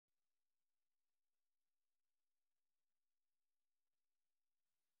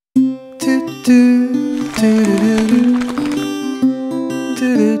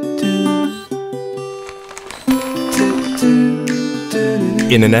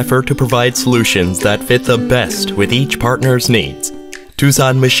In an effort to provide solutions that fit the best with each partner's needs,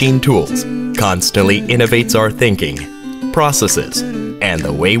 Doosan Machine Tools constantly innovates our thinking, processes, and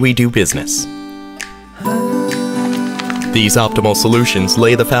the way we do business. These optimal solutions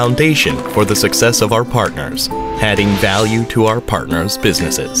lay the foundation for the success of our partners, adding value to our partners'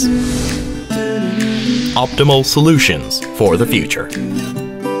 businesses. Optimal solutions for the future.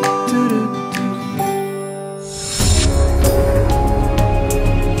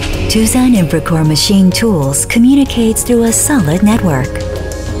 Doosan Infracore Machine Tools communicates through a solid network.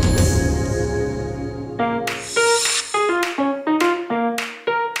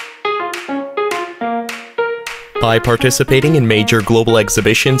 By participating in major global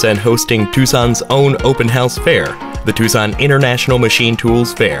exhibitions and hosting Doosan's own open house fair, the Doosan International Machine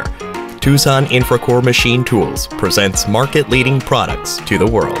Tools Fair, Doosan Infracore Machine Tools presents market-leading products to the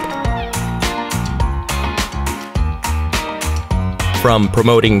world. From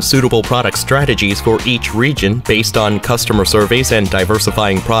promoting suitable product strategies for each region based on customer surveys and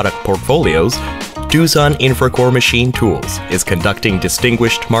diversifying product portfolios, Doosan Infracore Machine Tools is conducting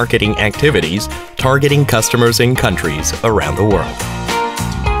distinguished marketing activities targeting customers in countries around the world.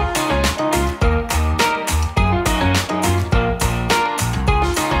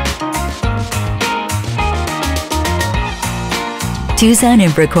 Doosan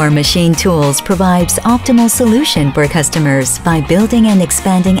Infracore Machine Tools provides optimal solution for customers by building and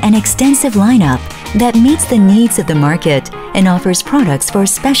expanding an extensive lineup that meets the needs of the market and offers products for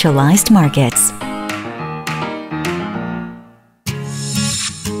specialized markets.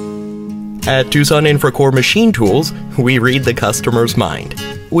 At Doosan Infracore Machine Tools, we read the customer's mind.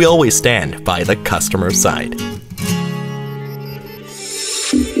 We always stand by the customer's side.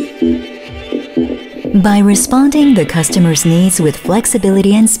 By responding the customer's needs with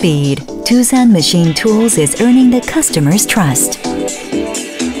flexibility and speed, Doosan Machine Tools is earning the customer's trust.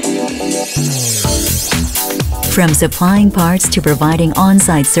 From supplying parts to providing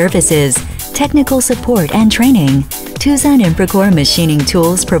on-site services, technical support and training, Doosan Infracore Machining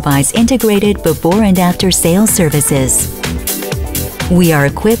Tools provides integrated before and after sales services. We are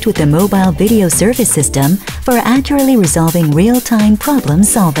equipped with a mobile video service system for accurately resolving real-time problem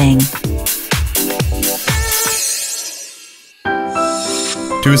solving.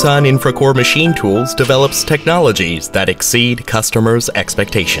 Doosan Infracore Machine Tools develops technologies that exceed customers'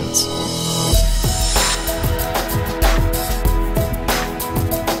 expectations.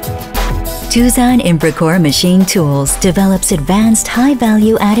 Doosan Infracore Machine Tools develops advanced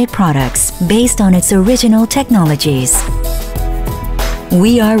high-value added products based on its original technologies.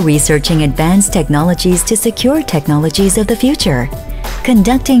 We are researching advanced technologies to secure technologies of the future,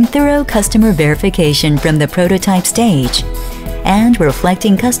 conducting thorough customer verification from the prototype stage, and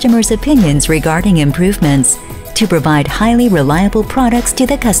reflecting customers' opinions regarding improvements to provide highly reliable products to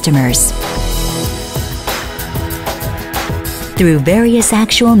the customers. Through various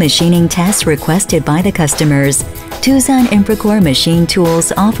actual machining tests requested by the customers, Doosan Infracore Machine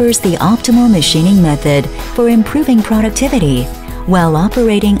Tools offers the optimal machining method for improving productivity while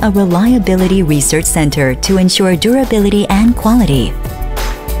operating a reliability research center to ensure durability and quality.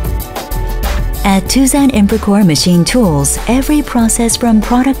 At Doosan Infracore Machine Tools, every process from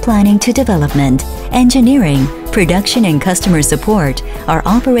product planning to development, engineering, production and customer support are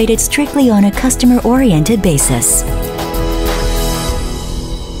operated strictly on a customer-oriented basis.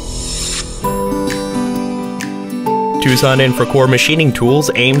 Doosan Infracore Machining Tools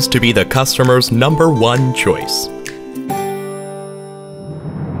aims to be the customer's #1 choice.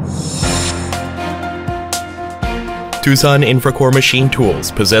 Doosan Infracore Machine Tools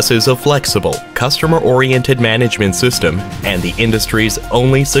possesses a flexible, customer-oriented management system and the industry's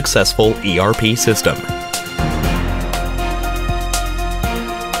only successful ERP system.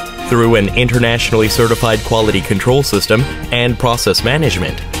 Through an internationally certified quality control system and process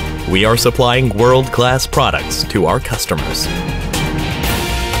management, we are supplying world-class products to our customers.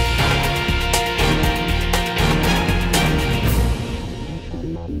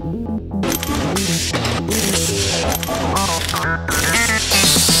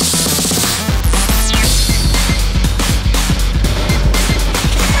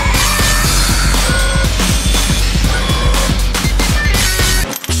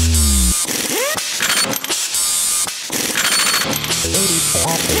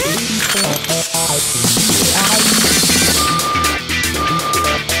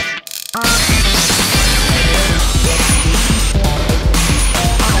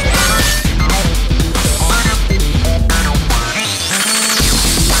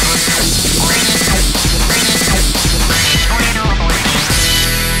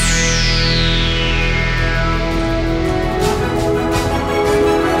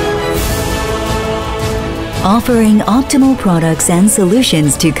 Offering optimal products and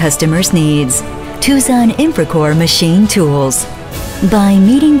solutions to customers' needs. Doosan Infracore Machine Tools. By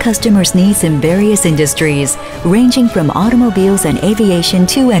meeting customers' needs in various industries, ranging from automobiles and aviation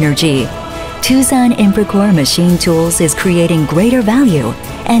to energy, Doosan Infracore Machine Tools is creating greater value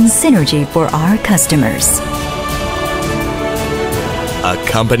and synergy for our customers. A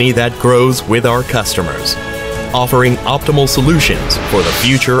company that grows with our customers, offering optimal solutions for the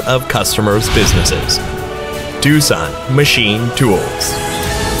future of customers' businesses. Doosan Machine Tools.